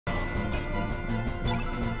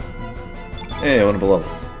Hey, I went up a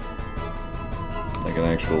level. Like an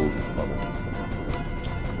actual level.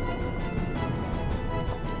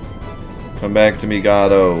 Come back to me,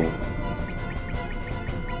 Gato.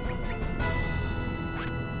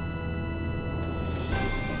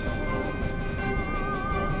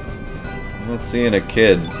 I'm not seeing a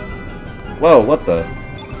kid. Whoa, what the?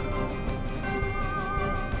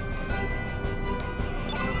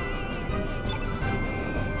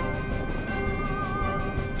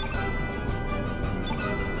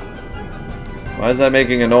 Why is that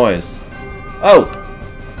making a noise? Oh!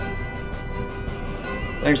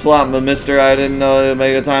 Thanks a lot, mister. I didn't know it'd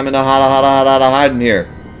make a time in the hide in here.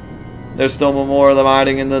 There's still more of them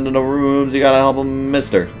hiding in the rooms. You gotta help them,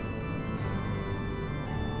 mister.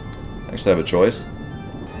 Actually, I have a choice.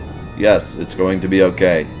 Yes, it's going to be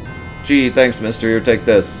okay. Gee, thanks, mister. Here, take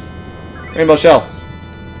this. Rainbow shell.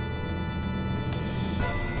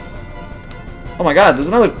 Oh my god, there's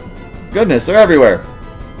another... Goodness, they're everywhere.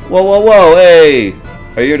 Whoa, whoa, whoa, hey!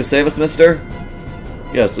 Are you here to save us, mister?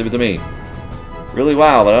 Yes, leave it to me. Really?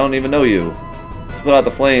 Wow, but I don't even know you. To put out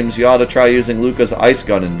the flames, you ought to try using Luca's ice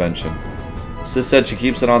gun invention. Sis said she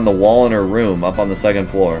keeps it on the wall in her room, up on the 2nd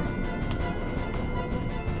floor.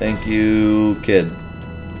 Thank you, kid.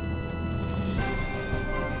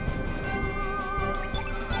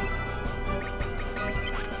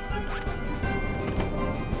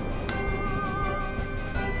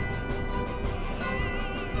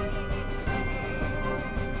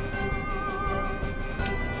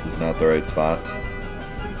 This is not the right spot.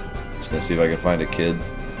 Just gonna see if I can find a kid.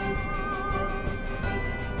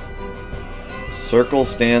 Circle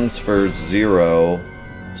stands for 0.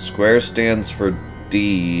 Square stands for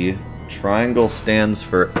D. Triangle stands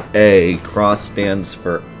for A. Cross stands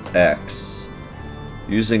for X.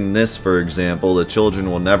 Using this, for example, the children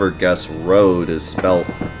will never guess road is spelt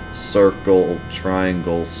circle,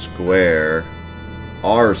 triangle, square.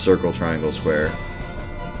 R circle, triangle, square.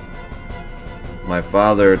 My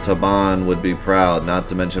father, Taban, would be proud, not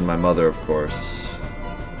to mention my mother, of course.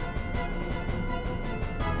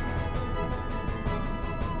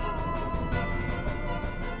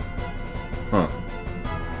 Huh.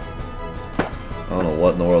 I don't know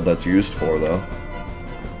what in the world that's used for, though.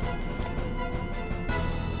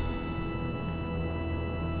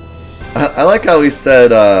 I like how he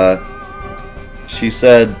said, she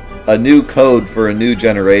said, a new code for a new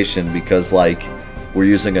generation, because, like, we're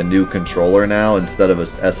using a new controller now instead of a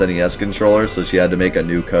SNES controller, so she had to make a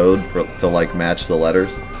new code to like match the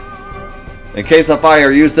letters. In case of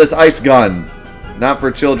fire, use this ice gun. Not for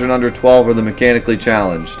children under 12 or the mechanically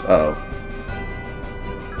challenged. Uh oh.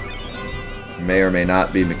 May or may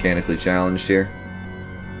not be mechanically challenged here.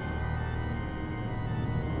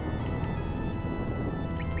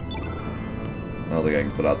 I don't think I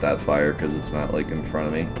can put out that fire because it's not like in front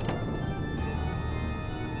of me.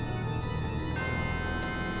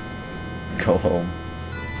 Go home.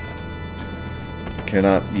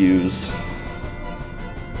 Cannot use.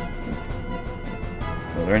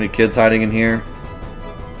 Are there any kids hiding in here?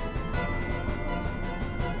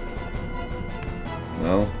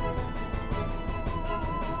 No?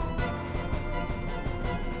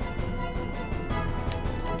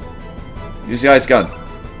 Use the ice gun.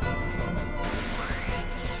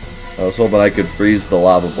 I was hoping I could freeze the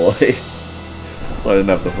lava boy. So I didn't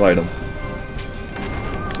have to fight him.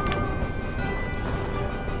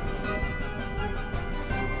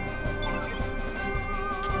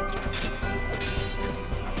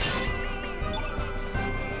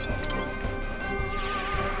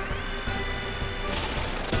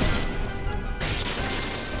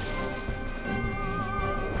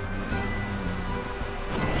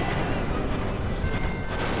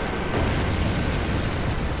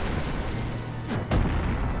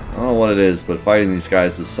 I don't know what it is, but fighting these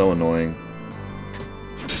guys is so annoying.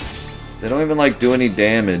 They don't even like do any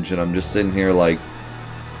damage, and I'm just sitting here like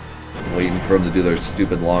waiting for them to do their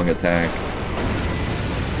stupid long attack.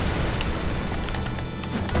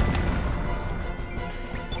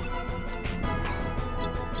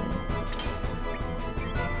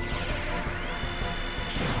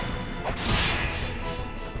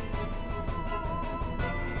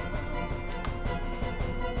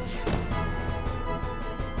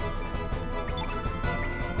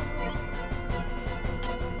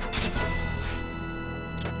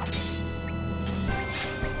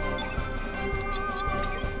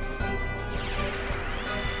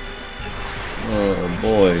 Oh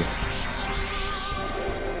boy.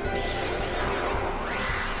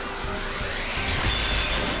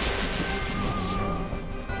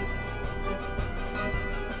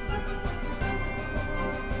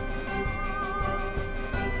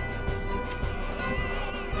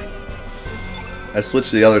 I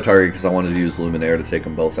switched to the other target because I wanted to use Luminaire to take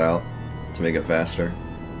them both out, to make it faster.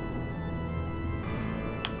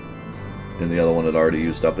 And the other one had already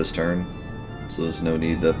used up his turn, so there's no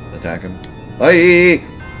need to attack him. Aye!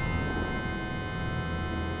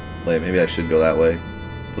 Wait, maybe I should go that way.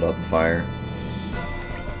 Put out the fire.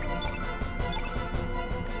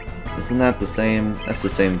 Isn't that the same? That's the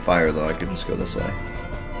same fire, though. I could just go this way.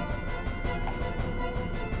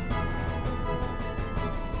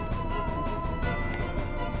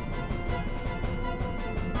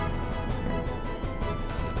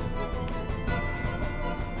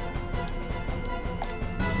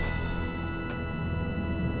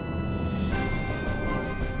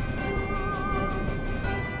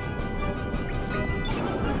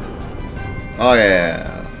 Oh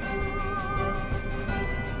yeah.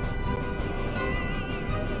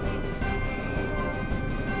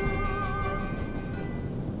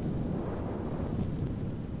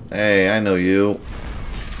 Hey, I know you.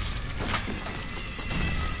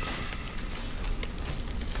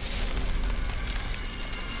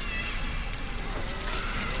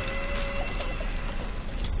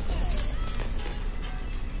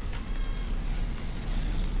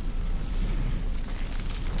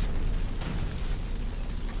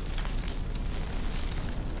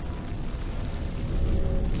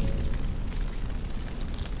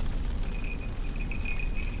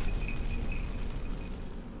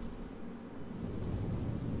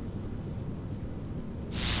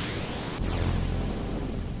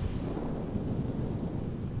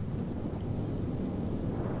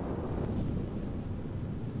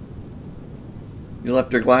 You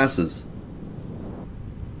left your glasses.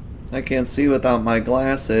 I can't see without my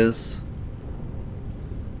glasses.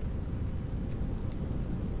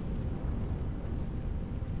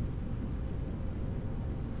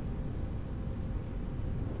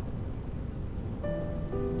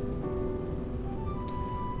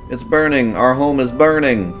 It's burning. Our home is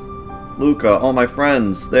burning. Luca, all my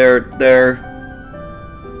friends, they're...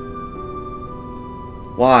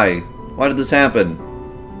 Why? Why did this happen?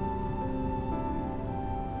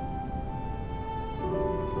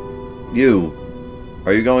 You.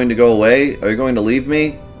 Are you going to go away? Are you going to leave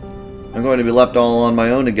me? I'm going to be left all on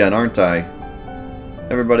my own again, aren't I?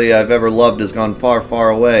 Everybody I've ever loved has gone far, far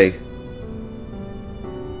away.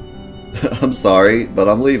 I'm sorry, but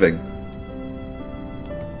I'm leaving.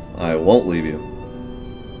 I won't leave you.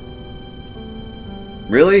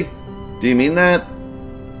 Really? Do you mean that?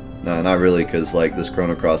 No, not really, because like this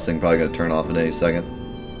Chrono Cross thing probably gonna turn off in any second.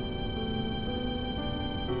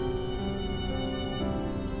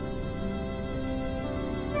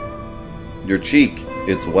 Your cheek,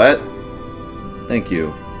 it's wet? Thank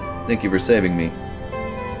you. Thank you for saving me.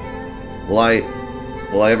 Will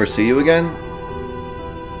I ever see you again?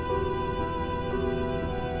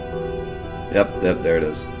 Yep, there it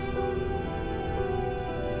is.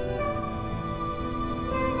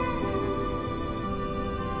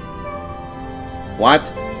 What?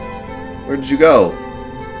 Where did you go?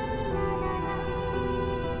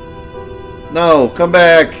 No, come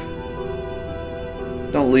back!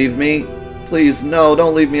 Don't leave me. Please, no,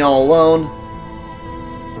 don't leave me all alone.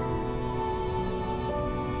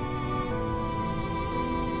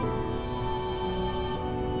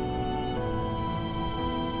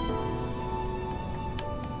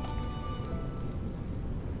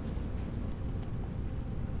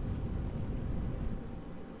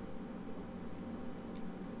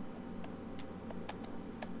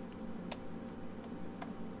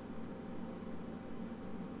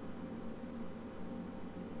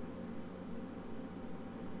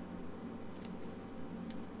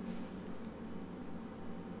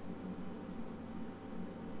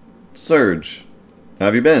 Surge, how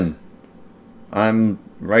have you been? I'm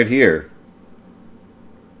right here.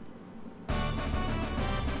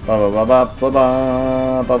 Ba ba ba ba ba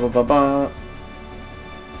ba ba ba ba ba.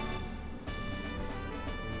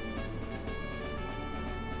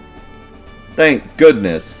 Thank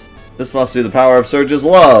goodness. This must be the power of Surge's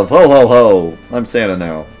love. Ho ho ho. I'm Santa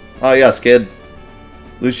now. Ah yes, kid.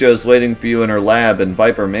 Lucio's waiting for you in her lab in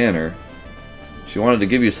Viper Manor. She wanted to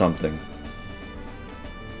give you something.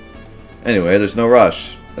 Anyway, there's no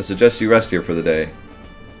rush. I suggest you rest here for the day.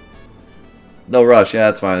 No rush, yeah,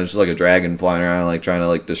 that's fine. It's just like a dragon flying around, like trying to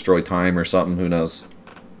like destroy time or something. Who knows?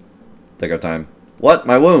 Take our time. What?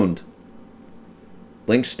 My wound?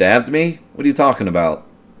 Link stabbed me? What are you talking about?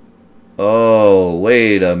 Oh,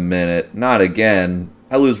 wait a minute. Not again.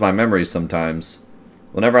 I lose my memory sometimes.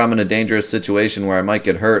 Whenever I'm in a dangerous situation where I might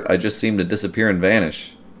get hurt, I just seem to disappear and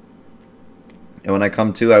vanish. And when I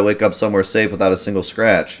come to, I wake up somewhere safe without a single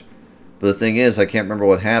scratch. But the thing is, I can't remember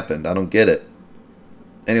what happened. I don't get it.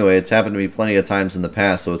 Anyway, it's happened to me plenty of times in the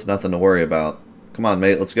past, so it's nothing to worry about. Come on,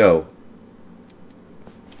 mate, let's go.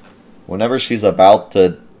 Whenever she's in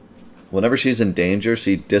danger,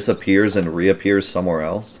 she disappears and reappears somewhere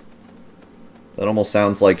else. That almost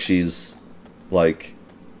sounds like she's, like...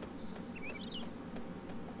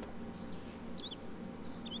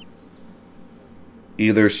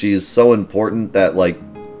 either she's so important that, like,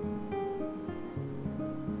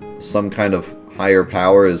 some kind of higher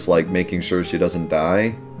power is, like, making sure she doesn't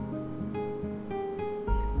die.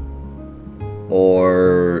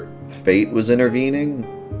 Or fate was intervening.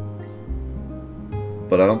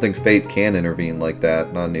 But I don't think fate can intervene like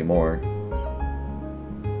that, not anymore.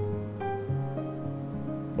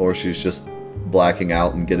 Or she's just blacking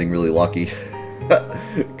out and getting really lucky.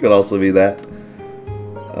 Could also be that.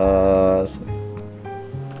 So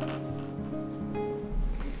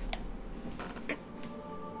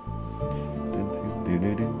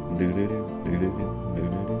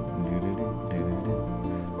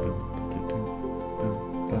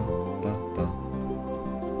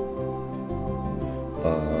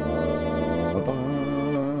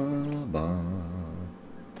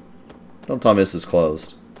don't tell me this is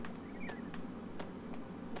closed.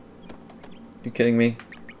 You kidding me?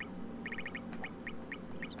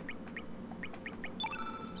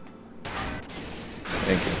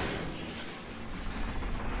 Thank you.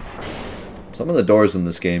 Some of the doors in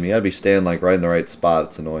this game, you gotta be standing like right in the right spot.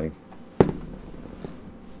 It's annoying.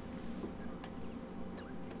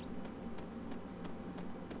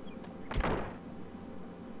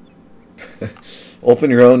 Open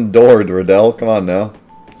your own door, Riddell. Come on now.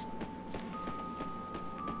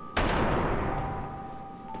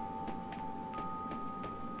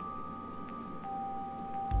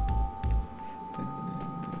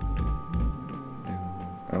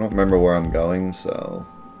 I don't remember where I'm going, so...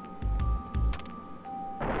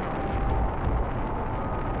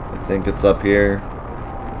 I think it's up here.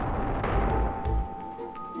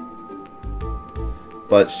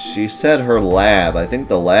 But she said her lab. I think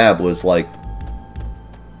the lab was like...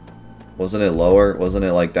 Wasn't it lower? Wasn't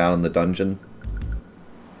it like down in the dungeon?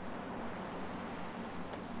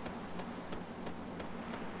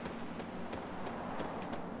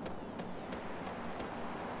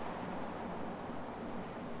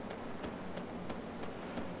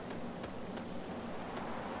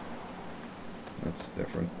 That's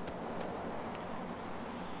different.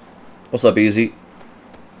 What's up, Easy?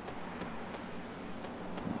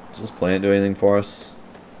 Does this plant do anything for us?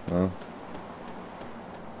 No.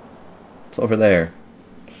 It's over there.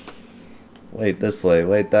 Wait this way,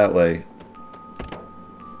 wait that way.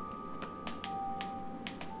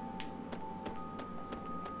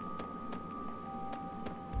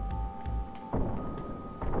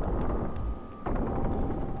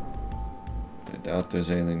 I doubt there's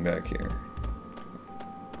anything back here.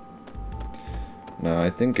 No, I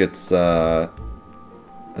think it's down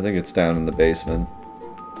in the basement.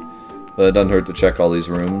 But it doesn't hurt to check all these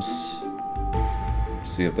rooms.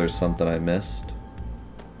 See if there's something I missed.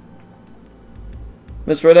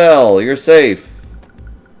 Miss Riddell, you're safe.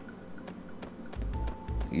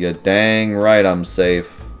 You dang right I'm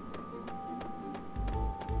safe.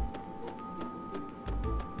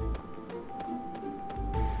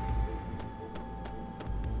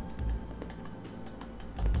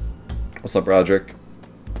 What's up, Roderick?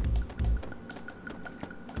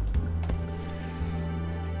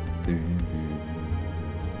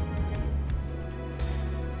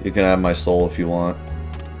 You can have my soul if you want.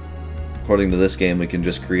 According to this game, we can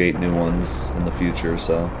just create new ones in the future,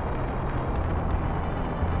 so...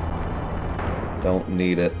 Don't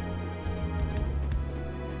need it.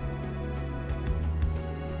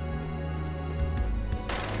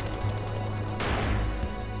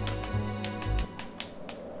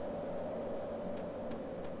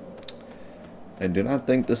 I do not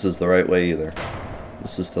think this is the right way either.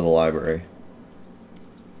 This is to the library.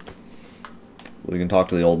 We can talk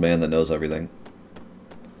to the old man that knows everything.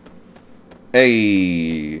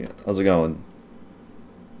 Hey, how's it going?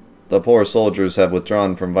 The poor soldiers have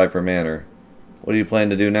withdrawn from Viper Manor. What do you plan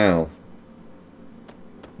to do now?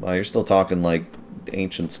 Wow, you're still talking like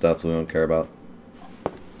ancient stuff that we don't care about.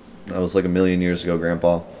 That was like 1,000,000 years ago,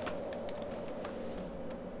 Grandpa.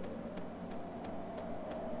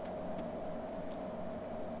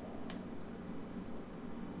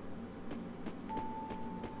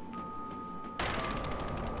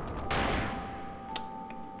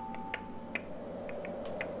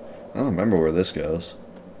 I don't remember where this goes.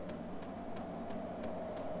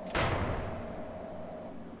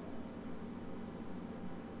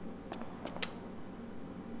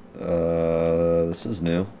 This is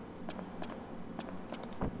new.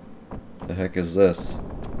 The heck is this?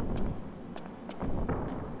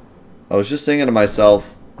 I was just thinking to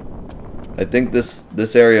myself, I think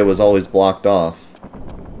this area was always blocked off.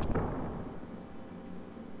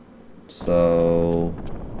 So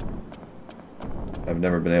I've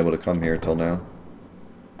never been able to come here till now.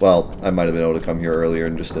 Well, I might have been able to come here earlier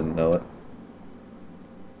and just didn't know it.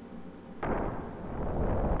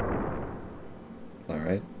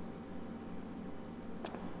 Alright.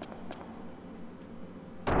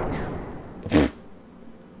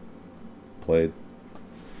 Played.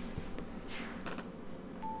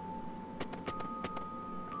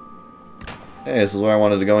 Hey, this is where I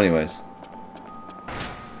wanted to go anyways.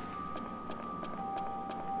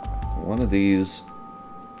 One of these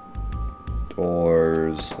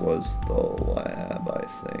doors was the lab, I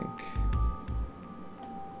think.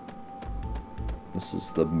 This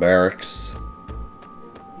is the barracks.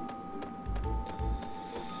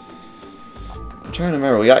 I'm trying to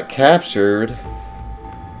remember, we got captured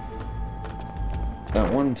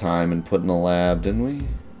that one time and put in the lab, didn't we?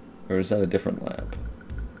 Or is that a different lab?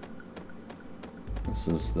 This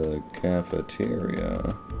is the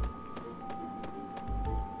cafeteria.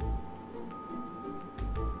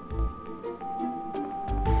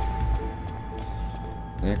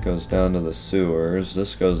 That goes down to the sewers.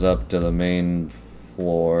 This goes up to the main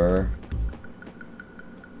floor.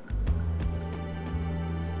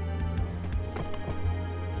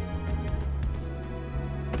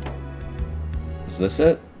 Is this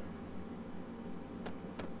it?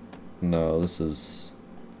 No, this is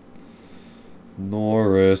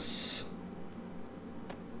Norris's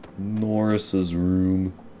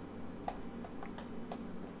room.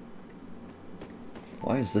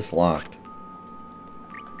 Why is this locked?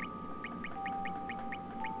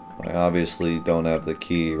 I obviously don't have the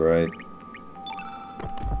key, right?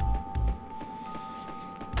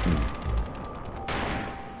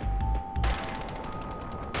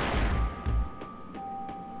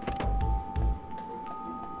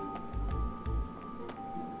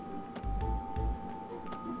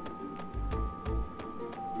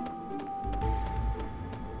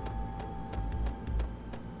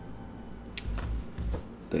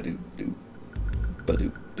 Da-doo-doo.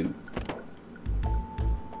 Ba-doo-doo.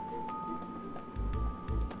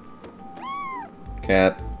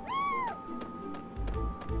 Cat.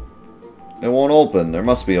 It won't open. There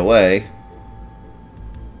must be a way.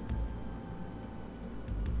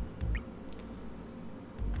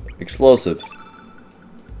 Explosive.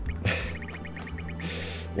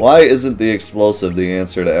 Why isn't the explosive the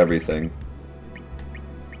answer to everything?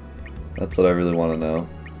 That's what I really want to know.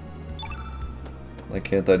 Why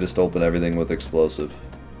can't I just open everything with explosive?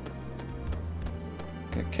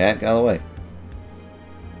 Cat, get out of the way.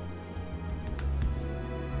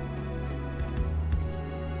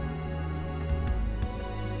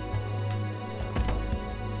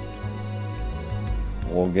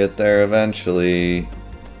 We'll get there eventually.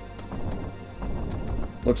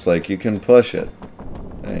 Looks like you can push it.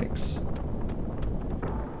 Thanks.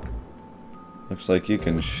 Looks like you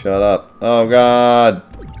can shut up. Oh god!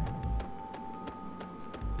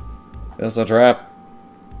 It's a trap.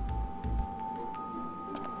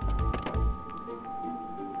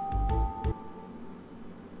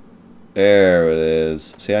 There it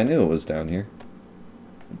is. See, I knew it was down here.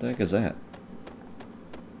 What the heck is that?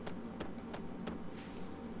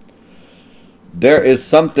 There is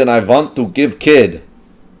something I want to give kid.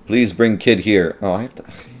 Please bring kid here. Oh, I have to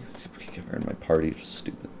give her in my party.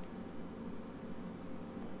 Stupid.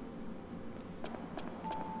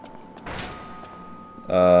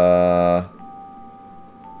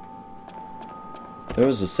 There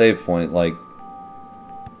was a save point, like,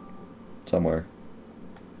 somewhere.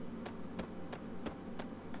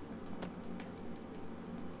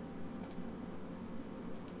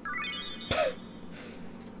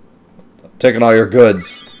 Taking all your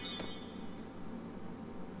goods.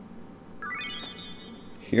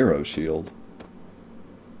 Hero shield.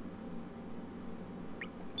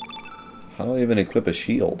 How do I even equip a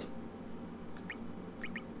shield?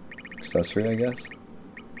 Accessory, I guess.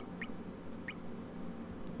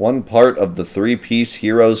 One part of the 3-piece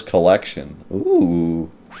Heroes collection. Ooh.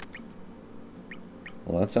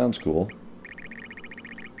 Well, that sounds cool.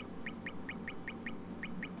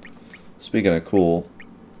 Speaking of cool.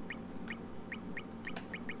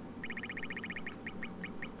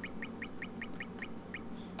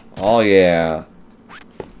 Oh yeah.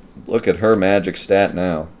 Look at her magic stat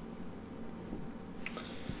now.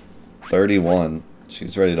 31.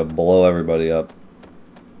 She's ready to blow everybody up.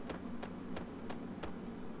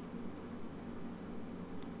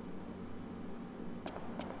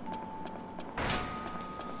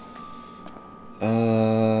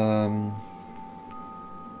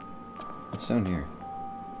 What's down here?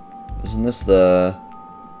 Isn't this the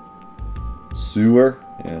sewer?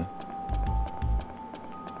 Yeah.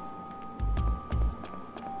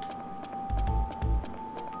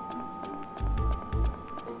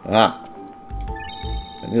 Ah.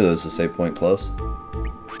 I knew there was a save point close.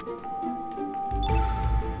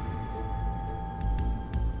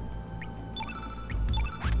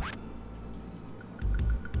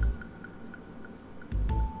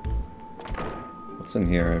 What's in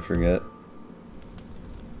here? I forget.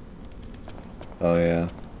 Oh, yeah.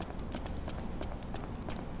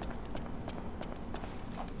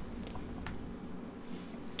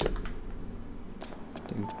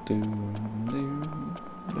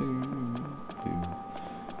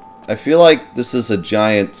 I feel like this is a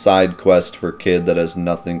giant side quest for Kid that has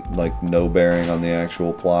nothing, like, no bearing on the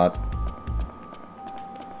actual plot.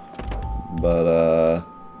 But,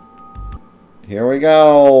 here we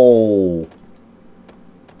go!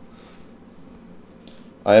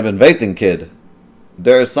 I have been waiting, Kid.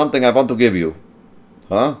 There is something I want to give you.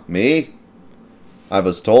 Huh? Me? I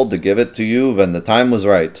was told to give it to you when the time was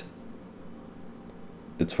right.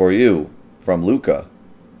 It's for you. From Luca.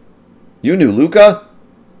 You knew Luca?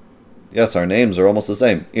 Yes, our names are almost the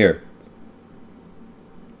same. Here.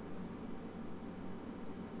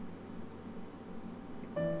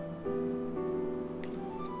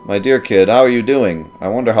 My dear Kid, how are you doing? I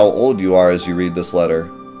wonder how old you are as you read this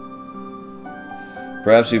letter.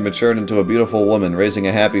 Perhaps you've matured into a beautiful woman, raising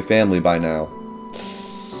a happy family by now.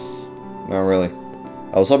 Not really.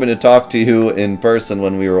 I was hoping to talk to you in person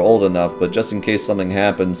when we were old enough, but just in case something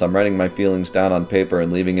happens, I'm writing my feelings down on paper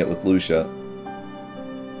and leaving it with Lucia.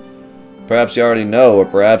 Perhaps you already know, or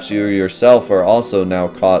perhaps you yourself are also now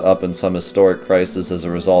caught up in some historic crisis as a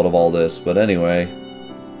result of all this, but anyway.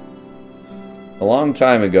 A long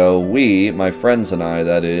time ago, we, my friends and I,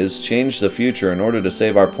 that is, changed the future in order to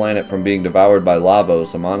save our planet from being devoured by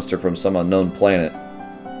Lavos, a monster from some unknown planet.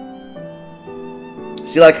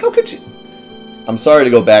 See, like, how could you... I'm sorry to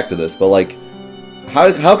go back to this, but, like,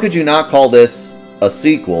 how could you not call this a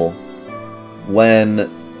sequel when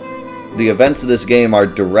the events of this game are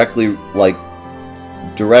directly,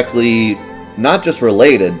 not just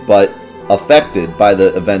related, but affected by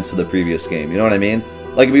the events of the previous game? You know what I mean?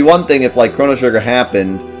 Like, it'd be one thing if, like, Chrono Trigger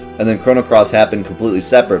happened, and then Chrono Cross happened completely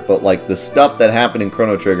separate, but, like, the stuff that happened in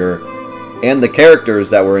Chrono Trigger and the characters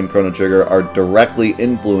that were in Chrono Trigger are directly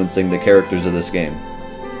influencing the characters of this game.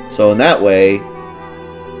 So in that way,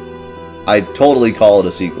 I'd totally call it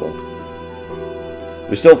a sequel.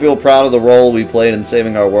 We still feel proud of the role we played in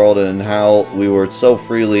saving our world and in how we were so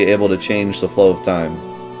freely able to change the flow of time.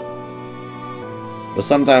 But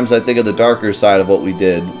sometimes I think of the darker side of what we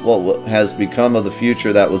did, what has become of the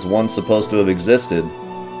future that was once supposed to have existed.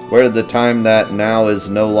 Where did the time that now is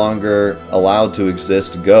no longer allowed to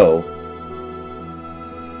exist go?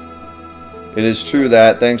 It is true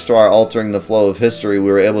that, thanks to our altering the flow of history,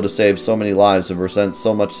 we were able to save so many lives and prevent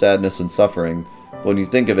so much sadness and suffering. But when you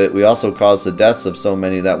think of it, we also caused the deaths of so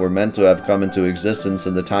many that were meant to have come into existence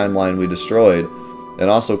in the timeline we destroyed, and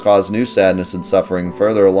also caused new sadness and suffering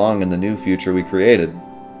further along in the new future we created.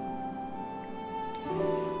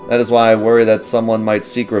 That is why I worry that someone might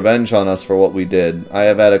seek revenge on us for what we did. I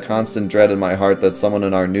have had a constant dread in my heart that someone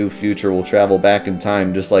in our new future will travel back in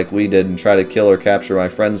time just like we did and try to kill or capture my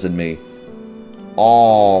friends and me.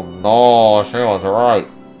 Oh no, she was right.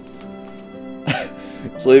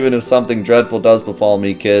 So even if something dreadful does befall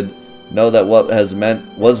me, Kid, know that what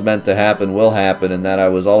was meant to happen will happen, and that I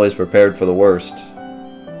was always prepared for the worst.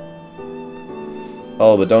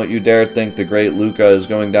 Oh, but don't you dare think the great Luca is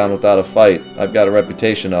going down without a fight. I've got a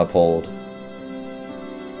reputation to uphold.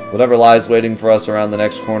 Whatever lies waiting for us around the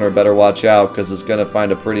next corner, better watch out, because it's going to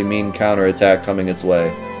find a pretty mean counterattack coming its way.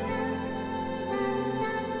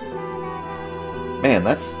 Man,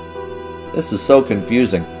 this is so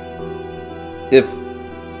confusing. If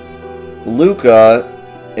Luca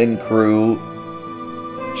and crew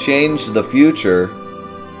changed the future,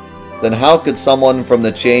 then how could someone from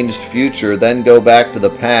the changed future then go back to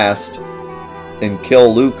the past and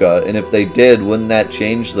kill Luca? And if they did, wouldn't that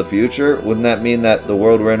change the future? Wouldn't that mean that the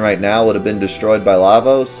world we're in right now would have been destroyed by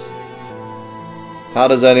Lavos? How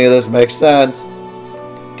does any of this make sense?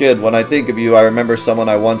 Kid, when I think of you, I remember someone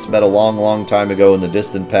I once met a long, long time ago in the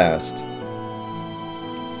distant past.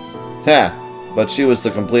 Ha! But she was the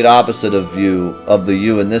complete opposite of the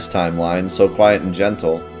you in this timeline, so quiet and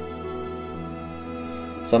gentle.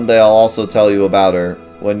 Someday I'll also tell you about her,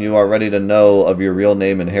 when you are ready to know of your real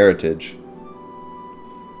name and heritage.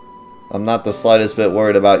 I'm not the slightest bit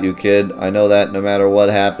worried about you, Kid. I know that no matter what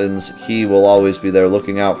happens, he will always be there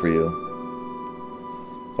looking out for you.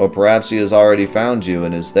 Or perhaps he has already found you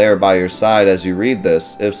and is there by your side as you read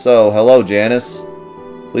this. If so, hello, Janice.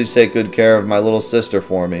 Please take good care of my little sister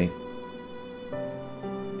for me.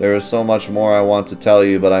 There is so much more I want to tell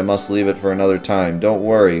you, but I must leave it for another time. Don't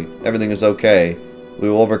worry. Everything is okay. We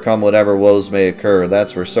will overcome whatever woes may occur,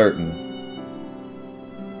 that's for certain.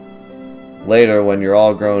 Later, when you're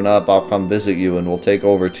all grown up, I'll come visit you and we'll take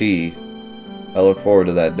over tea. I look forward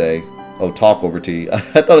to that day. Oh, talk over tea. I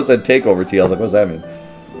thought it said take over tea. I was like, what does that mean?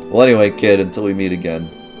 Well, anyway, kid, until we meet again.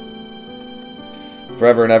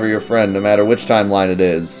 Forever and ever your friend, no matter which timeline it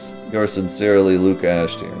is. Yours sincerely, Luca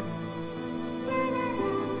Ashtier.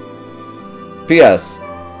 P.S.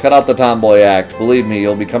 Cut out the tomboy act. Believe me,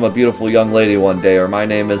 you'll become a beautiful young lady one day, or my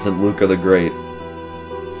name isn't Luca the Great.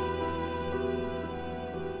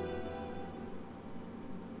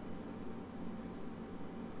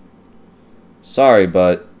 Sorry,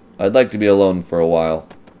 but I'd like to be alone for a while.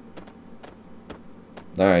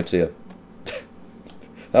 Alright, see ya.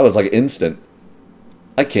 That was like instant.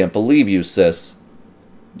 I can't believe you, sis.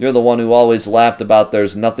 You're the one who always laughed about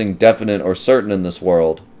there's nothing definite or certain in this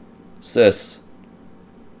world. Sis.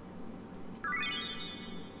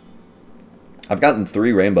 I've gotten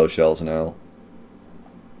 3 rainbow shells now.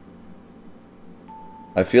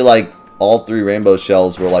 I feel like all 3 rainbow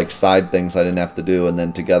shells were like side things I didn't have to do, and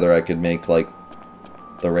then together I could make like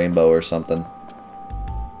the rainbow or something.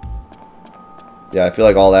 Yeah, I feel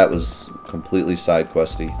like all that was completely side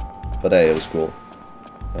questy. But hey, it was cool.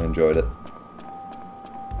 I enjoyed it.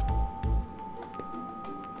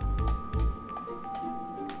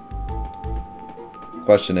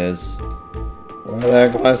 Question is, where the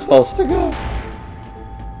heck am I supposed to go?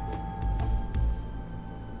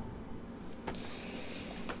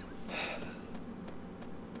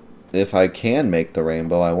 If I can make the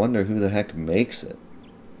rainbow, I wonder who the heck makes it.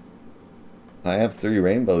 I have 3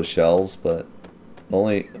 rainbow shells, but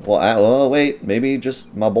only... Well, wait, maybe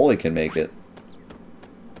just my boy can make it.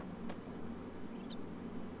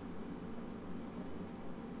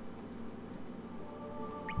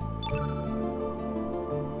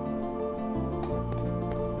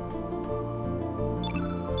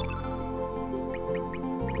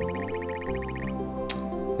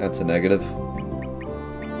 That's a negative.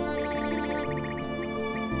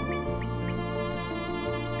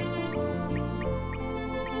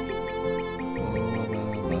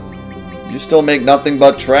 You still make nothing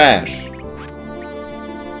but trash.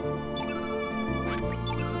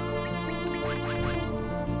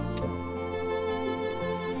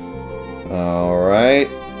 Alright.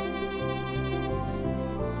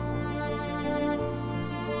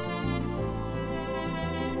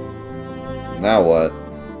 Now what?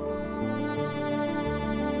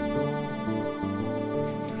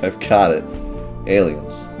 I've got it.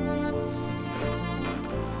 Aliens.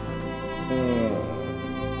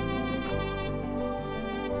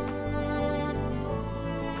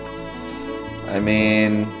 I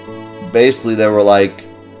mean, basically they were like,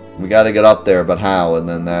 we gotta get up there, but how? And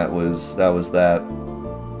then that was that.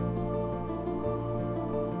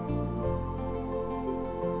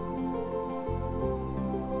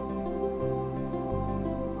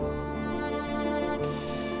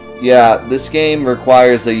 Yeah, this game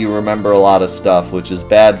requires that you remember a lot of stuff, which is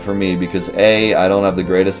bad for me because A, I don't have the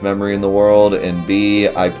greatest memory in the world, and B,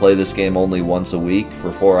 I play this game only once a week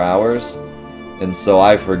for 4 hours. And so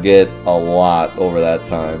I forget a lot over that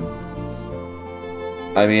time.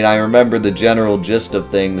 I mean, I remember the general gist of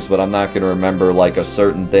things, but I'm not going to remember like a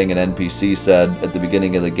certain thing an NPC said at the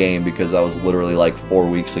beginning of the game because that was literally like 4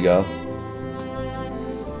 weeks ago.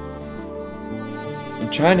 I'm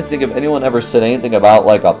trying to think if anyone ever said anything about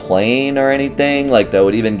like a plane or anything, like that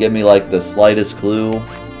would even give me like the slightest clue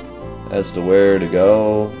as to where to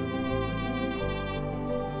go.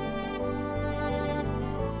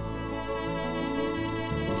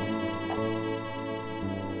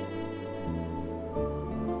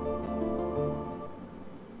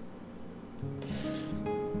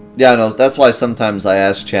 Yeah, no, that's why sometimes I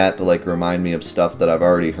ask chat to like remind me of stuff that I've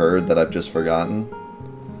already heard that I've just forgotten.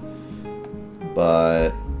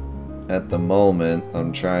 But at the moment,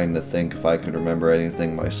 I'm trying to think if I could remember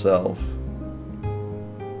anything myself.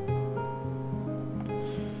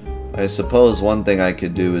 I suppose one thing I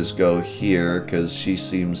could do is go here, because she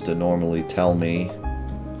seems to normally tell me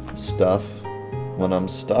stuff when I'm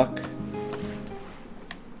stuck.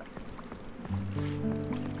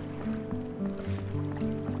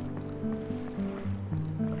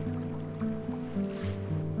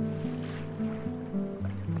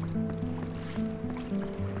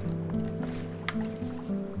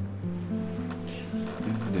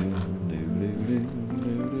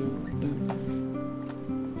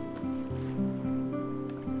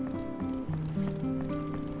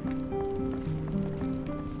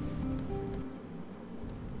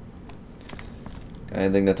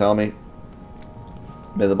 Anything to tell me?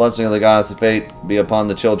 May the blessing of the goddess of fate be upon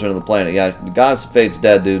the children of the planet. Yeah, the goddess of fate's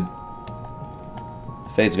dead, dude.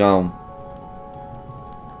 Fate's gone.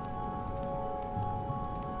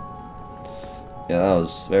 Yeah, that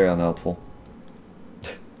was very unhelpful.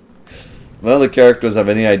 None of the characters have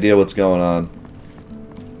any idea what's going on.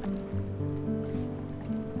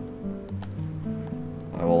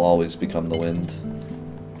 I will always become the wind.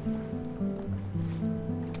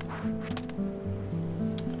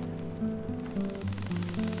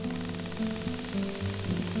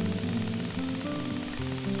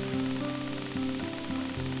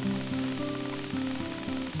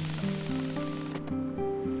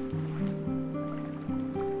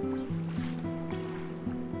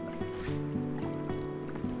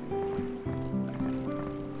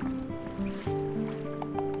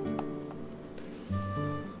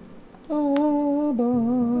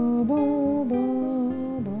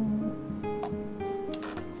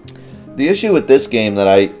 The issue with this game that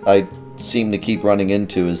I seem to keep running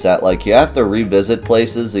into is that, like, you have to revisit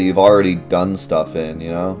places that you've already done stuff in,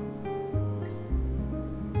 you know?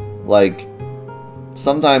 Like,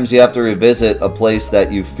 sometimes you have to revisit a place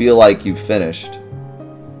that you feel like you've finished.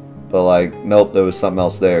 But, like, nope, there was something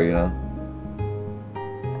else there, you know?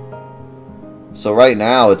 So right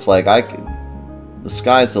now, it's like, the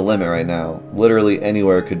sky's the limit right now. Literally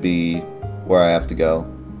anywhere could be where I have to go.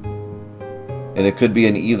 And it could be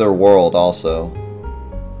in either world also.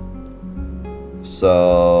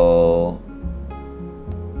 So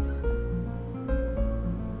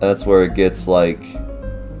that's where it gets, like,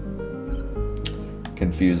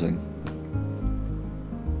 confusing.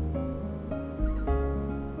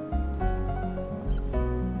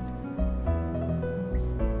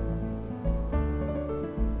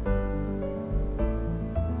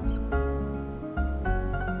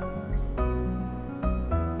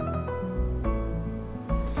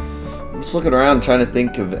 Just looking around trying to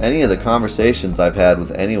think of any of the conversations I've had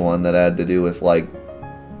with anyone that had to do with, like,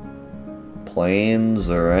 planes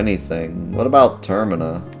or anything. What about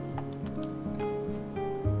Termina?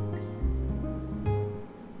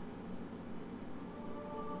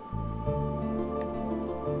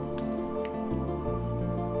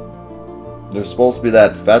 There's supposed to be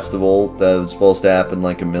that festival that was supposed to happen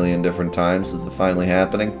like a million different times. Is it finally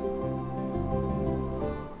happening?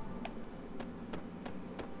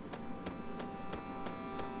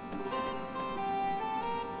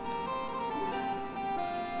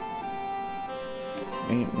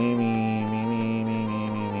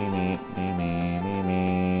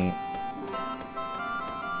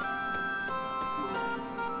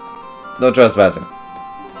 No trespassing.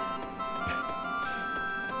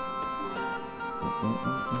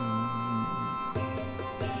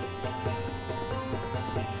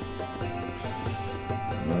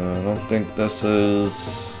 I don't think this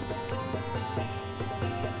is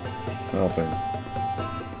helping.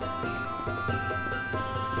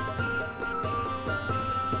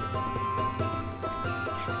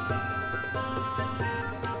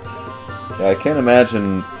 Yeah, I can't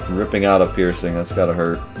imagine ripping out a piercing. That's gotta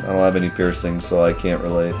hurt. I don't have any piercings, so I can't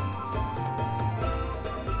relate.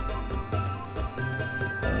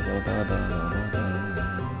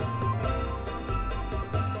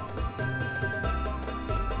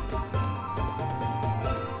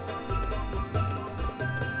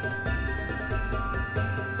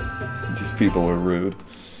 These people were rude.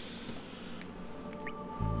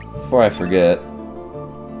 Before I forget,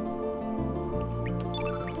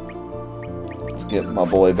 let's get my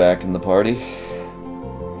boy back in the party.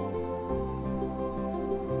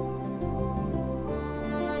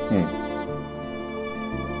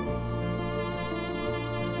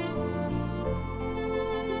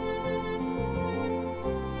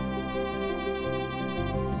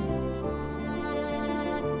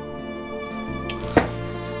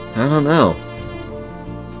 I don't know.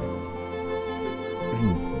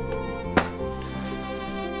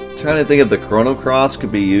 Trying to think if the Chrono Cross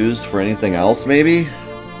could be used for anything else, maybe.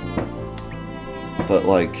 But,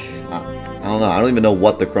 like, I don't know. I don't even know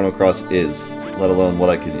what the Chrono Cross is, let alone what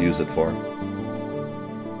I could use it for.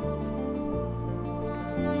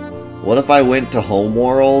 What if I went to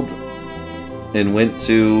Homeworld and went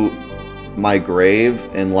to my grave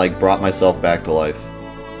and, like, brought myself back to life?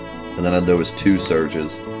 And then there was 2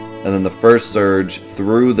 surges. And then the first surge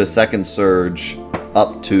through the second surge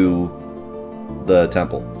up to the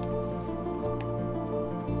temple.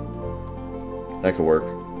 That could work.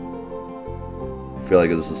 I feel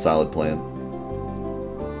like this is a solid plan.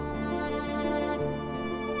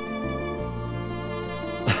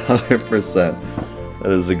 %.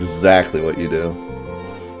 That is exactly what you do.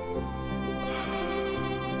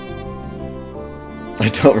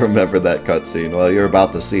 don't remember that cutscene. Well, you're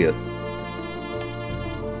about to see it.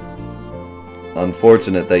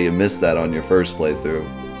 Unfortunate that you missed that on your first playthrough.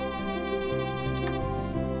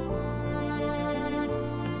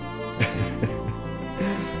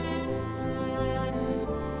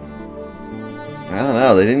 I don't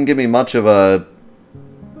know, they didn't give me much of a...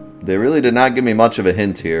 They really did not give me much of a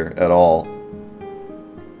hint here at all.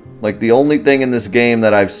 Like, the only thing in this game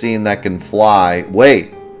that I've seen that can fly...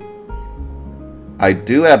 Wait! I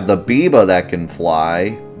do have the Biba that can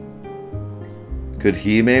fly. Could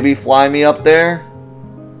he maybe fly me up there?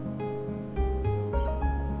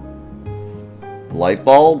 Light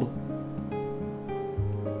bulb?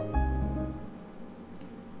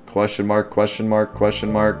 Question mark, question mark,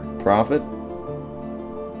 question mark, profit?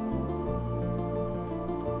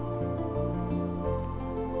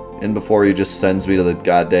 And before he just sends me to the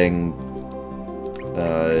goddamn...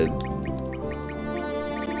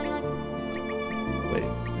 Wait.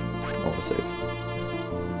 I want to save.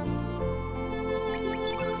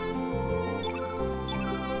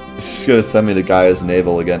 He's gonna send me to Gaia's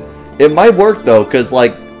navel again. It might work though, because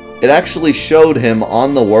like, it actually showed him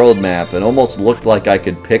on the world map and almost looked like I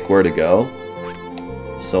could pick where to go.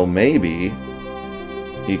 So maybe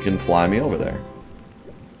he can fly me over there.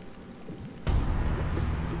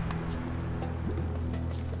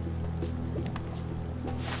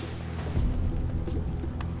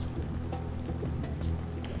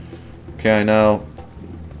 Okay, I know.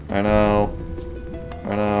 I know.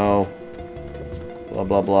 I know. Blah,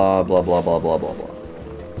 blah, blah, blah, blah, blah, blah, blah, blah.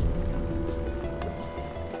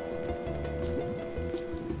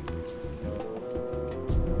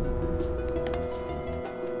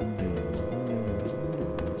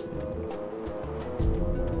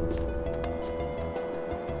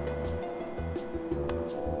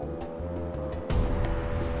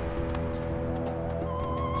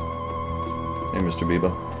 Hey, Mr.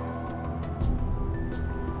 Biba.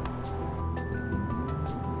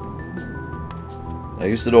 I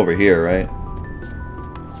used it over here, right?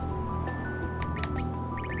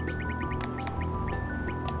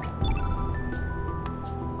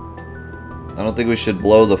 I don't think we should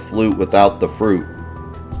blow the flute without the fruit.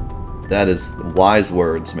 That is wise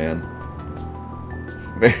words, man.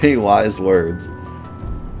 Very wise words.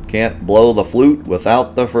 Can't blow the flute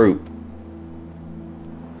without the fruit.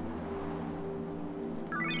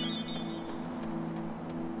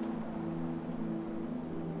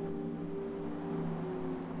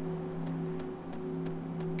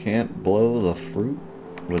 Can't blow the fruit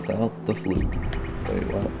without the flute. Wait,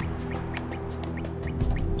 what?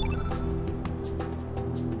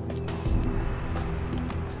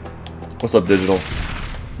 What's up, Digital?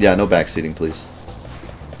 Yeah, no backseating, please.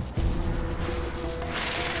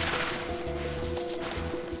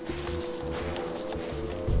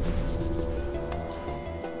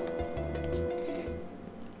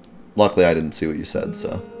 Luckily, I didn't see what you said,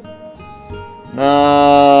 so...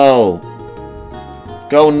 No!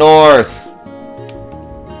 Go north!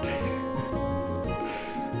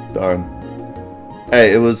 Darn.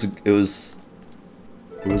 Hey, it was a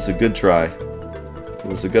good try. It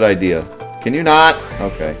was a good idea. Can you not?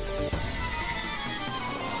 Okay.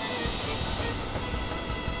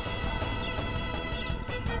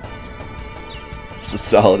 It's a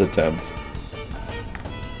solid attempt.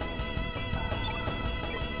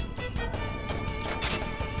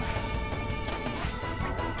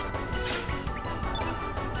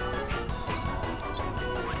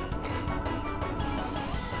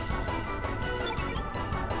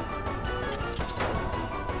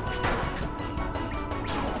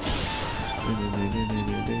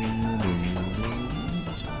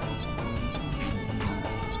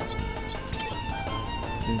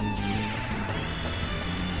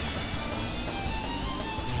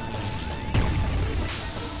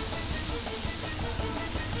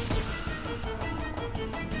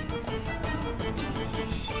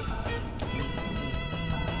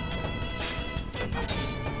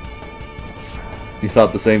 You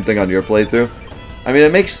thought the same thing on your playthrough? I mean,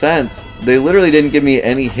 it makes sense. They literally didn't give me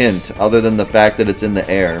any hint other than the fact that it's in the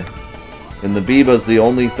air. And the Biba's the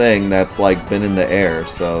only thing that's, like, been in the air,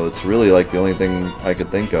 so it's really, like, the only thing I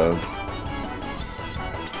could think of.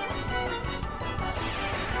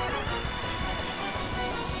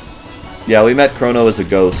 Yeah, we met Chrono as a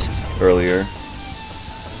ghost earlier.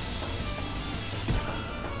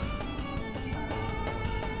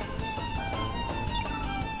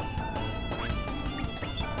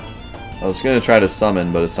 I was gonna try to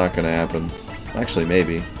summon, but it's not gonna happen. Actually,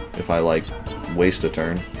 maybe. If I, like, waste a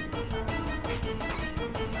turn.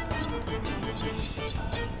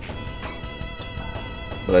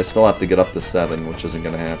 But I still have to get up to 7, which isn't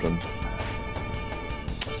gonna happen.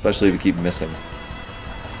 especially if you keep missing.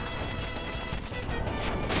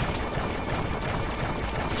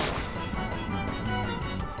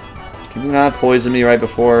 Can you not poison me right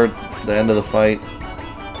before the end of the fight?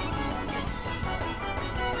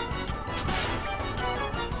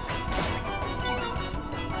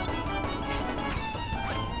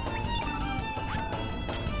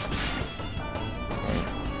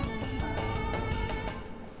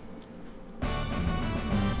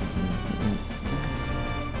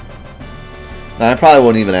 Now, I probably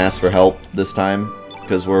won't even ask for help this time,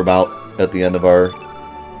 because we're about at the end of our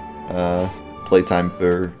playtime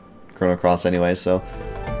for Chrono Cross anyway, so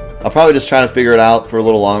I'll probably just try to figure it out for a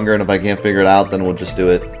little longer, and if I can't figure it out, then we'll just do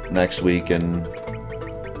it next week, and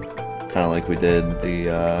kind of like we did the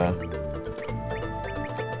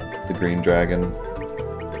Green Dragon.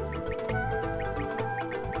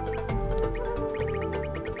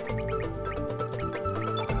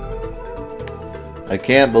 I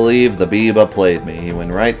can't believe the Biba played me. He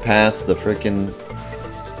went right past the frickin'...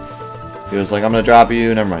 He was like, I'm gonna drop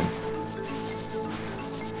you, never mind.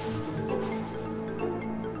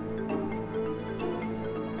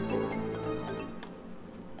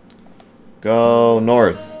 Go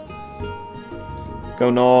north. Go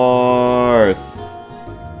north.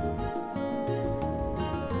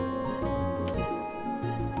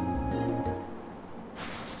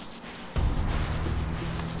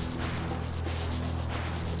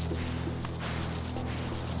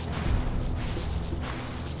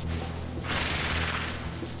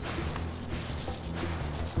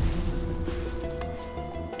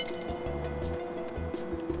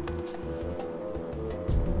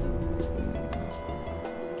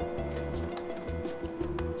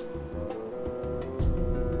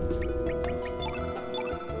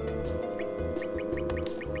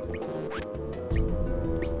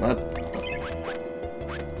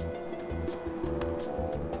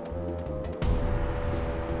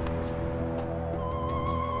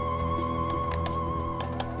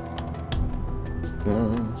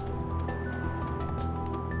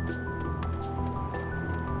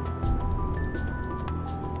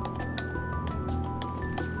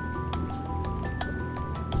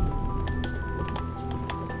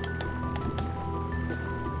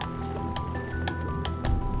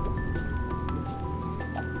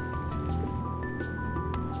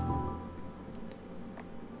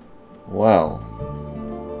 Well.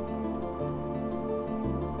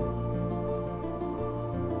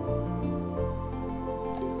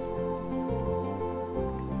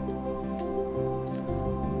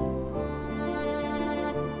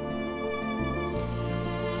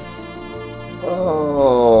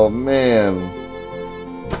 Oh, man.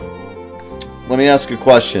 Let me ask a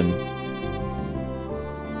question.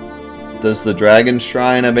 Does the Dragon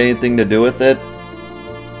Shrine have anything to do with it?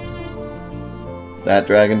 That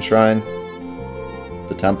Dragon Shrine?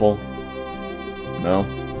 The temple? No?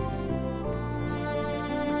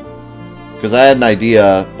 Because I had an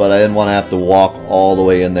idea, but I didn't want to have to walk all the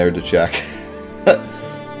way in there to check.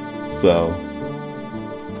 So.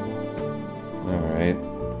 Alright.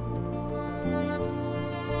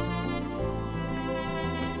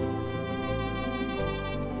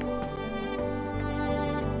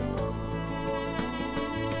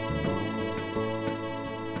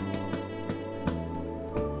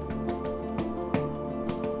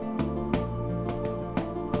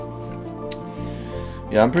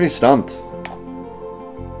 Yeah, I'm pretty stumped.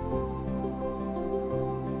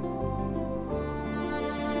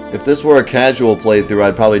 If this were a casual playthrough,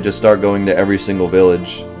 I'd probably just start going to every single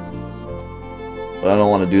village. But I don't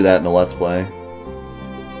want to do that in a Let's Play.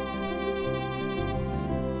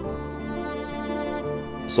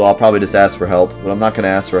 So I'll probably just ask for help. But I'm not going to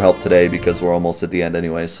ask for help today because we're almost at the end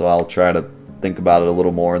anyway. So I'll try to think about it a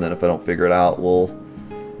little more. And then if I don't figure it out, we'll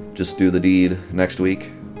just do the deed next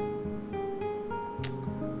week.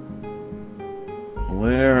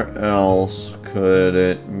 Where else could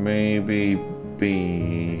it maybe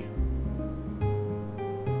be?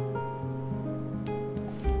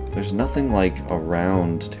 There's nothing like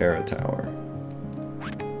around Terra Tower.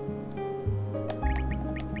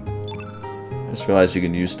 I just realized you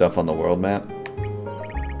can use stuff on the world map.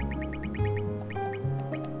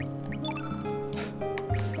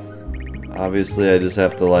 Obviously I just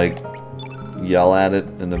have to like yell at it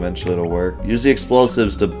and eventually it'll work. Use the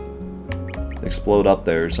explosives to explode up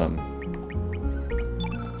there or something.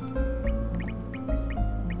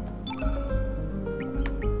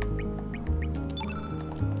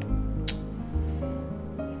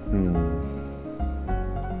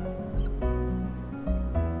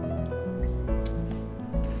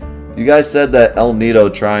 You guys said that El Nido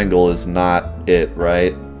Triangle is not it,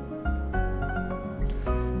 right?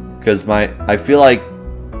 Because I feel like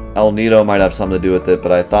El Nido might have something to do with it,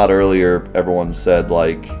 but I thought earlier everyone said,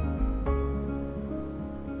 like,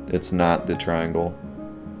 it's not the triangle.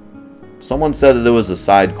 Someone said that it was a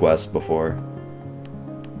side quest before.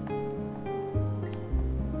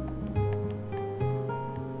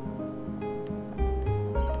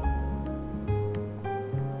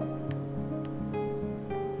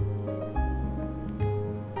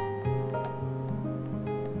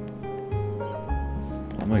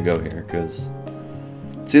 I'm gonna go here, because...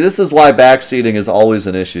 See, this is why backseating is always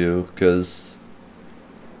an issue, because...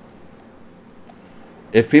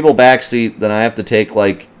 if people backseat, then I have to take,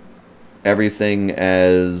 like, everything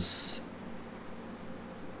as...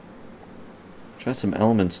 Try some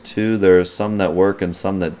elements, too. There are some that work and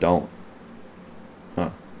some that don't.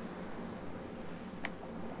 Huh.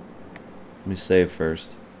 Let me save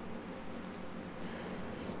first.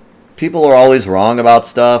 People are always wrong about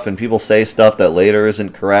stuff, and people say stuff that later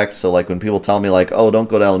isn't correct. So, like, when people tell me, like, oh, don't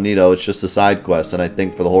go to El Nido, it's just a side quest, and I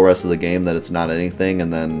think for the whole rest of the game that it's not anything,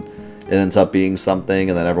 and then it ends up being something,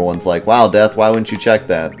 and then everyone's like, wow, Death, why wouldn't you check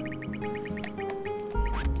that?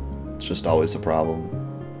 It's just always a problem.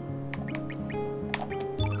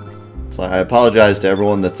 So I apologize to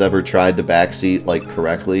everyone that's ever tried to backseat, like,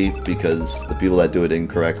 correctly, because the people that do it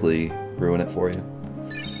incorrectly ruin it for you.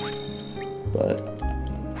 But...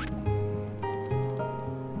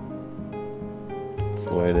 that's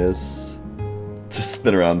the way it is. Just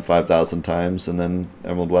spin around 5,000 times, and then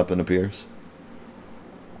Emerald Weapon appears.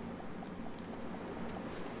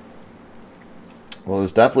 Well,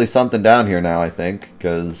 there's definitely something down here now, I think,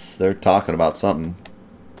 because they're talking about something.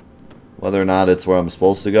 Whether or not it's where I'm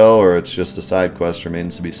supposed to go, or it's just a side quest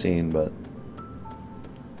remains to be seen, but...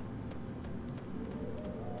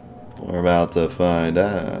 we're about to find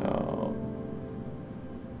out.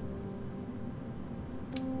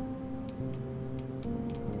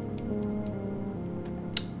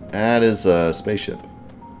 That is a spaceship.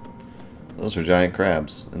 Those are giant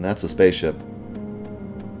crabs, and that's a spaceship.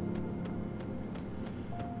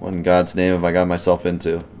 What in God's name have I got myself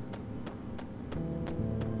into?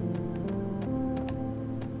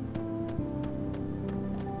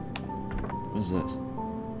 What is this?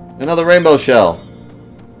 Another rainbow shell!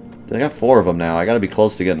 I got 4 of them now. I gotta be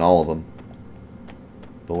close to getting all of them.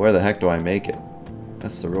 But where the heck do I make it?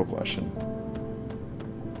 That's the real question.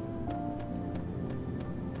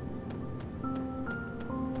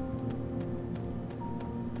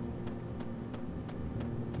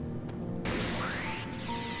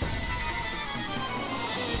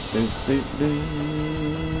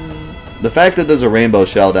 The fact that there's a rainbow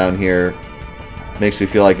shell down here makes me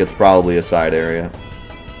feel like it's probably a side area.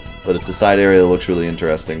 But it's a side area that looks really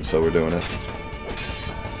interesting, so we're doing it.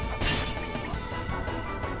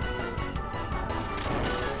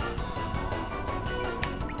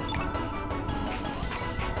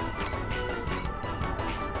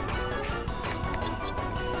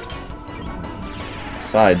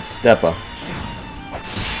 Side stepper.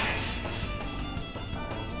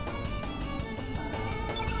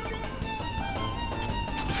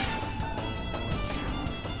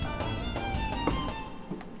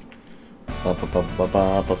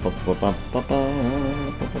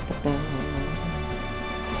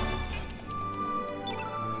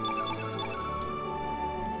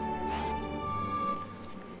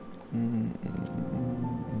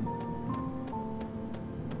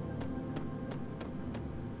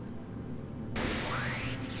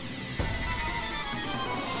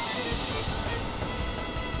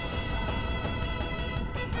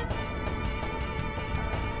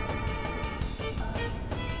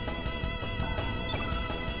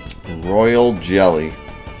 Royal jelly.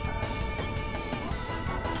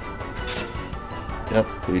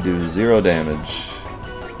 Yep, we do 0 damage.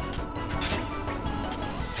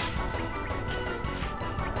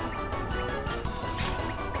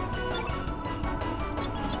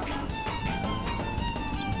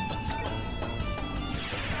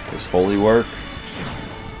 Does holy work?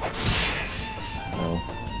 No.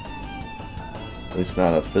 At least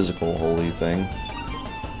not a physical holy thing.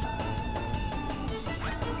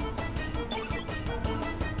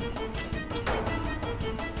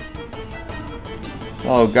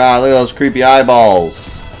 Oh god, look at those creepy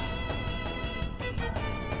eyeballs.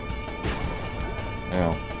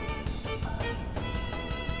 Ow.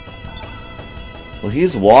 Well,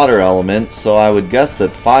 he's water element, so I would guess that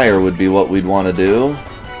fire would be what we'd want to do.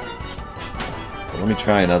 But let me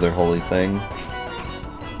try another holy thing.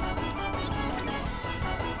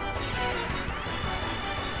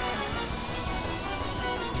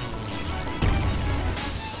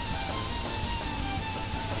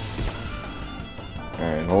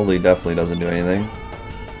 Alright, holy definitely doesn't do anything.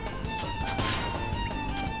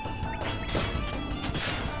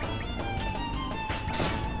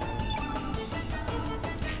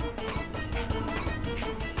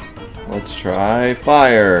 Let's try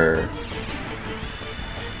fire.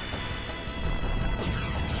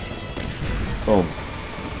 Boom.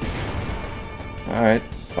 Alright,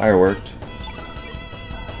 fire worked.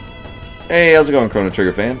 Hey, how's it going, Chrono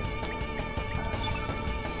Trigger fan?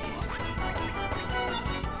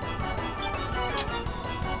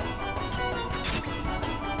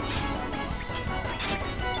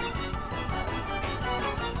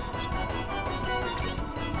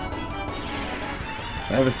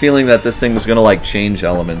 I have a feeling that this thing was gonna like change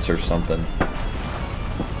elements or something.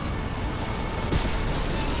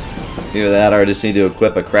 Either that or I just need to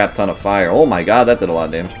equip a crap ton of fire. Oh my god, that did a lot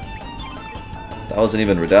of damage. That wasn't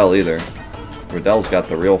even Riddell either. Riddell's got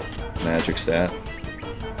the real magic stat.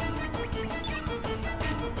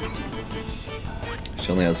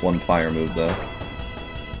 She only has one fire move though.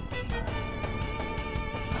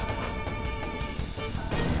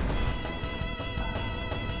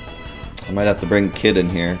 I might have to bring Kid in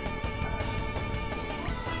here.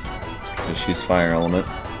 Because she's fire element.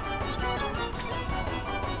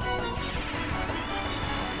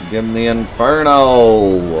 Give him the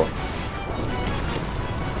Inferno!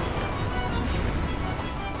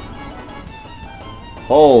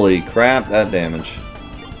 Holy crap, that damage.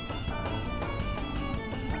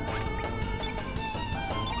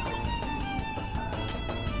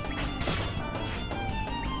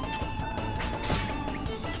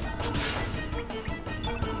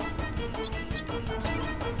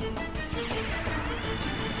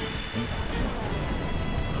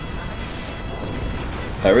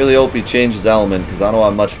 I really hope he changes element, because I don't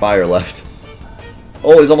have much fire left.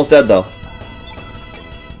 Oh, he's almost dead, though.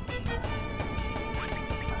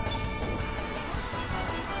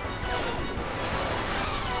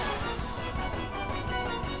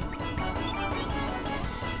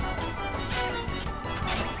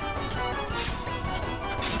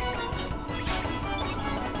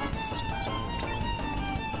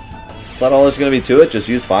 Is that all there's going to be to it? Just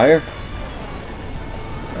use fire?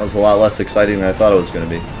 That was a lot less exciting than I thought it was going to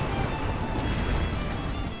be.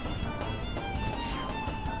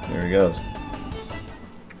 There he goes.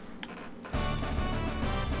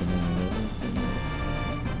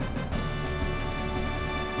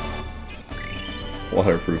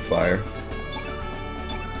 Waterproof fire.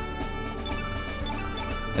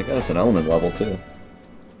 I guess it's an element level too.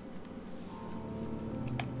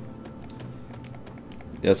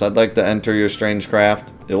 Yes, I'd like to enter your strange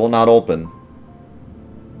craft. It will not open.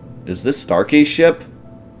 Is this Starkey's ship?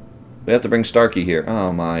 We have to bring Starkey here.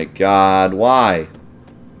 Oh my god, why?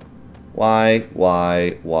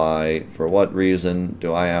 Why? For what reason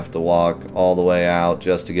do I have to walk all the way out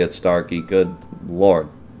just to get Starkey? Good lord.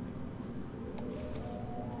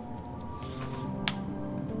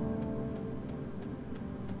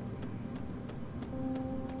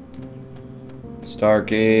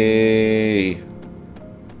 Starkey!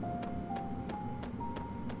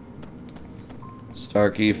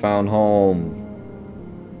 Starkey found home.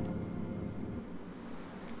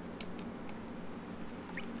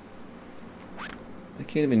 I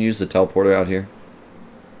can't even use the teleporter out here.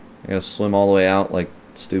 I gotta swim all the way out like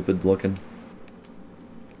stupid looking.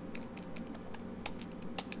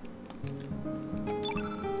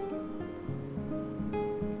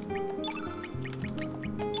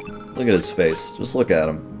 Look at his face. Just look at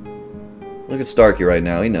him. Look at Starkey right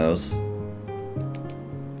now. He knows.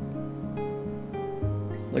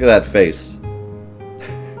 Look at that face.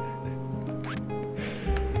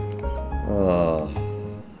 Oh.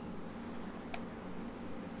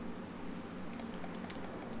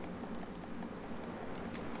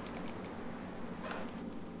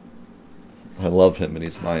 I love him and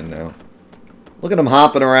he's mine now. Look at him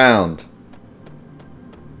hopping around.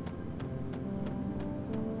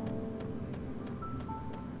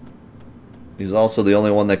 He's also the only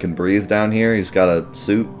one that can breathe down here. He's got a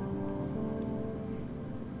suit.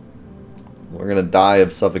 We're gonna die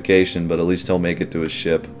of suffocation, but at least he'll make it to his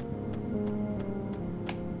ship.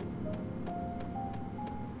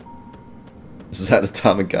 Is that a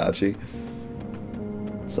Tamagotchi?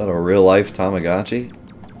 Is that a real-life Tamagotchi?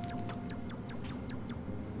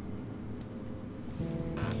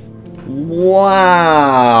 Wow!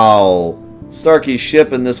 Starkey's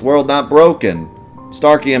ship in this world not broken.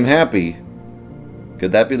 Starkey, I'm happy.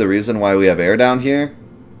 Could that be the reason why we have air down here?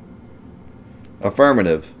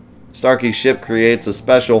 Affirmative. Starkey's ship creates a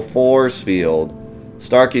special force field.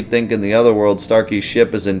 Starkey'd think in the other world Starkey's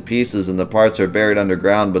ship is in pieces and the parts are buried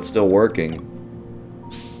underground but still working.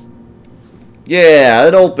 Yeah,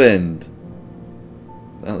 it opened!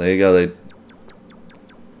 Oh, there you go.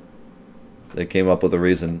 They came up with a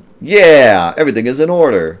reason. Yeah! Everything is in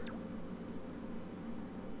order.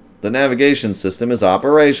 The navigation system is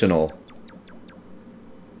operational.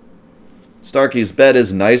 Starkey's bed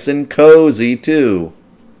is nice and cozy, too.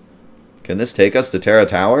 Can this take us to Terra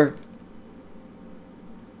Tower?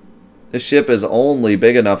 This ship is only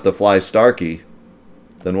big enough to fly Starkey.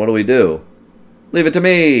 Then what do we do? Leave it to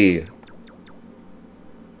me!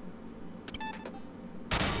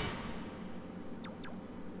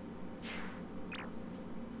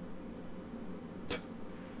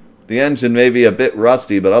 The engine may be a bit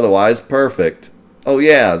rusty, but otherwise perfect. Oh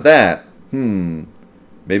yeah, that.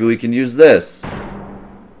 Maybe we can use this.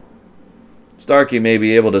 Starkey may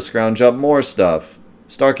be able to scrounge up more stuff.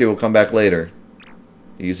 Starkey will come back later.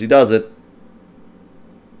 Easy does it.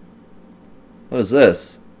 What is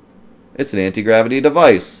this? It's an anti-gravity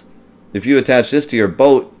device. If you attach this to your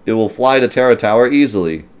boat, it will fly to Terra Tower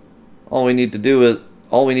easily. All we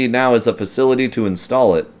need now is a facility to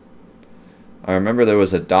install it. I remember there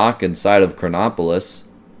was a dock inside of Chronopolis.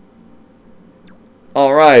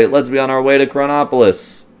 Alright, let's be on our way to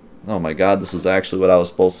Chronopolis. Oh my god, this is actually what I was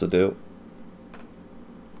supposed to do.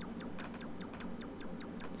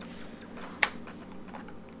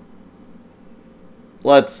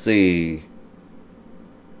 Let's see.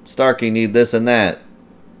 Starkey need this and that.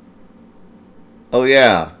 Oh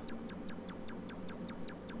yeah.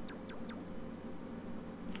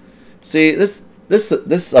 See,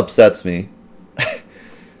 this upsets me.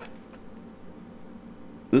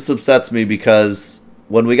 This upsets me because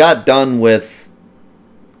when we got done with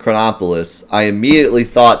Chronopolis, I immediately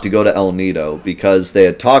thought to go to El Nido because they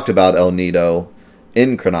had talked about El Nido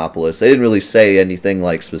in Chronopolis. They didn't really say anything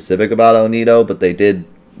like specific about El Nido, but they did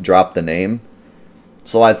drop the name.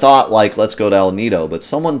 So I thought, like, let's go to El Nido. But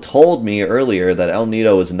someone told me earlier that El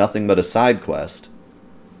Nido is nothing but a side quest.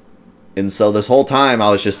 And so this whole time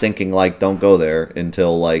I was just thinking, like, don't go there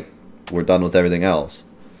until, like, we're done with everything else.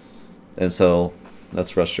 And so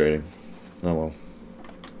that's frustrating. Oh well.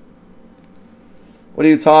 What are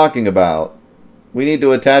you talking about? We need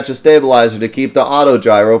to attach a stabilizer to keep the auto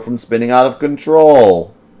gyro from spinning out of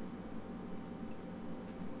control.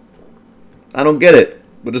 I don't get it.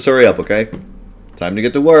 But just hurry up, okay? Time to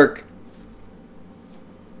get to work.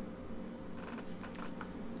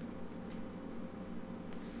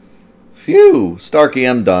 Phew, Starkey,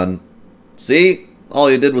 I'm done. See? All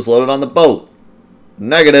you did was load it on the boat.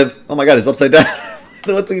 Negative. Oh my god, he's upside down.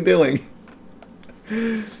 What's he doing?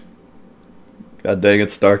 God dang it,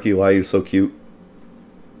 Starkey, why are you so cute?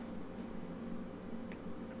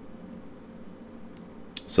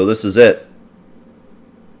 So this is it.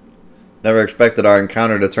 Never expected our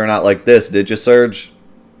encounter to turn out like this, did you, Surge?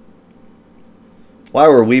 Why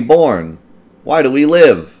were we born? Why do we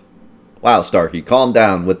live? Wow, Starkey, calm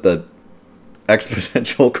down with the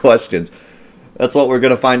exponential questions. That's what we're going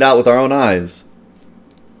to find out with our own eyes.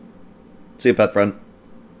 See you, pet friend.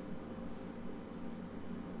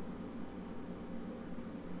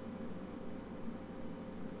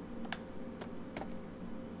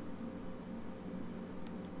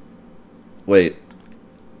 Wait.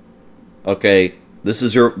 Okay, this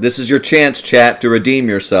is your chance, chat, to redeem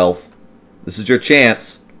yourself. This is your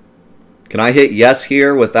chance. Can I hit yes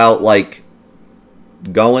here without, like,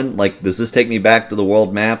 going? Like, does this take me back to the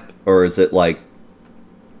world map? Or is it, like,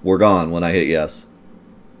 we're gone when I hit yes?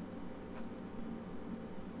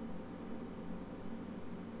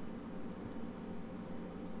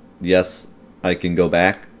 Yes, I can go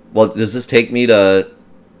back. Well, does this take me to...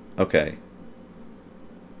 Okay.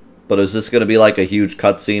 But is this going to be like a huge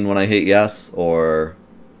cutscene when I hit yes? Or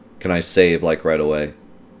can I save like right away?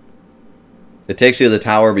 It takes you to the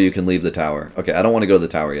tower, but you can leave the tower. Okay, I don't want to go to the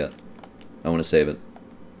tower yet. I want to save it.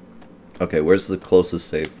 Okay, where's the closest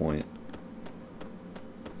save point?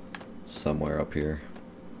 Somewhere up here.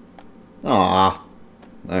 Ah.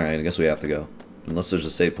 Alright, I guess we have to go. Unless there's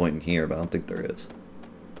a save point in here, but I don't think there is.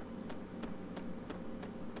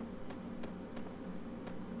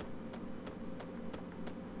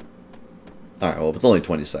 Alright, well, if it's only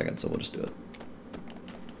 20 seconds, so we'll just do it.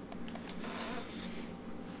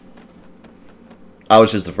 I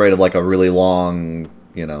was just afraid of, like, a really long,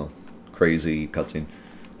 you know, crazy cutscene.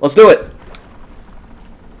 Let's do it!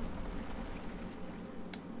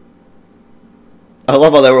 I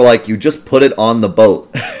love how they were like, you just put it on the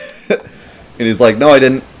boat. And he's like, no, I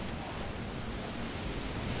didn't.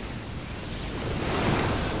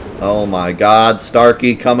 Oh my god,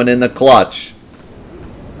 Starkey coming in the clutch.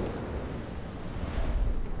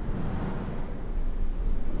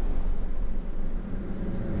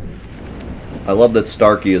 I love that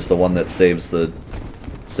Starkey is the one that saves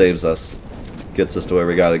us. Gets us to where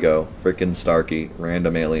we gotta go. Frickin' Starkey.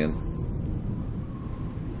 Random alien.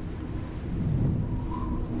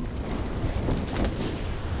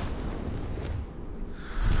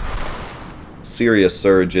 serious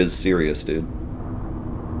Surge is serious, dude.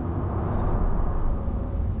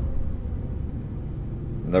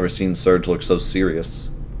 I've never seen Surge look so serious.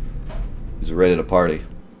 He's ready to party.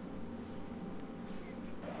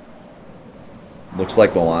 Looks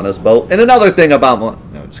like Moana's boat. And another thing about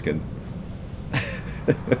no, just kidding.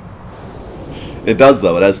 It does,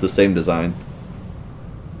 though. It has the same design.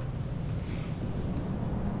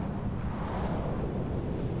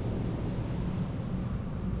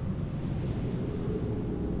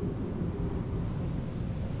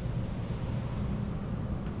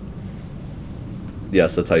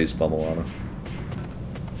 Yes, that's how you spell Moana.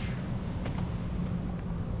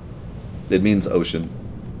 It means ocean.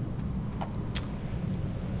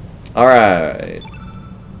 Alright.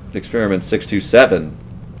 Experiment 627.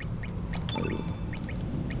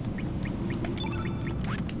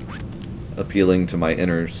 Appealing to my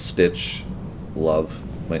inner Stitch love.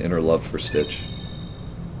 My inner love for Stitch.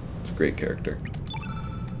 It's a great character.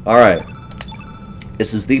 Alright.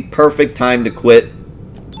 This is the perfect time to quit.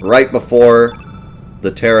 Right before the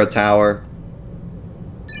Terra Tower.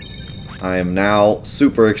 I am now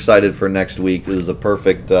super excited for next week. This is a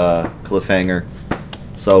perfect cliffhanger.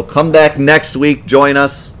 So come back next week. Join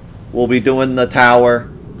us. We'll be doing the tower.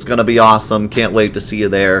 It's going to be awesome. Can't wait to see you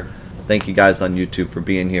there. Thank you guys on YouTube for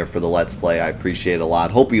being here for the Let's Play. I appreciate it a lot.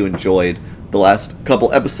 Hope you enjoyed the last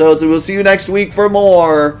couple episodes. And we'll see you next week for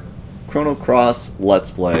more Chrono Cross Let's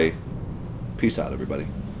Play. Peace out, everybody.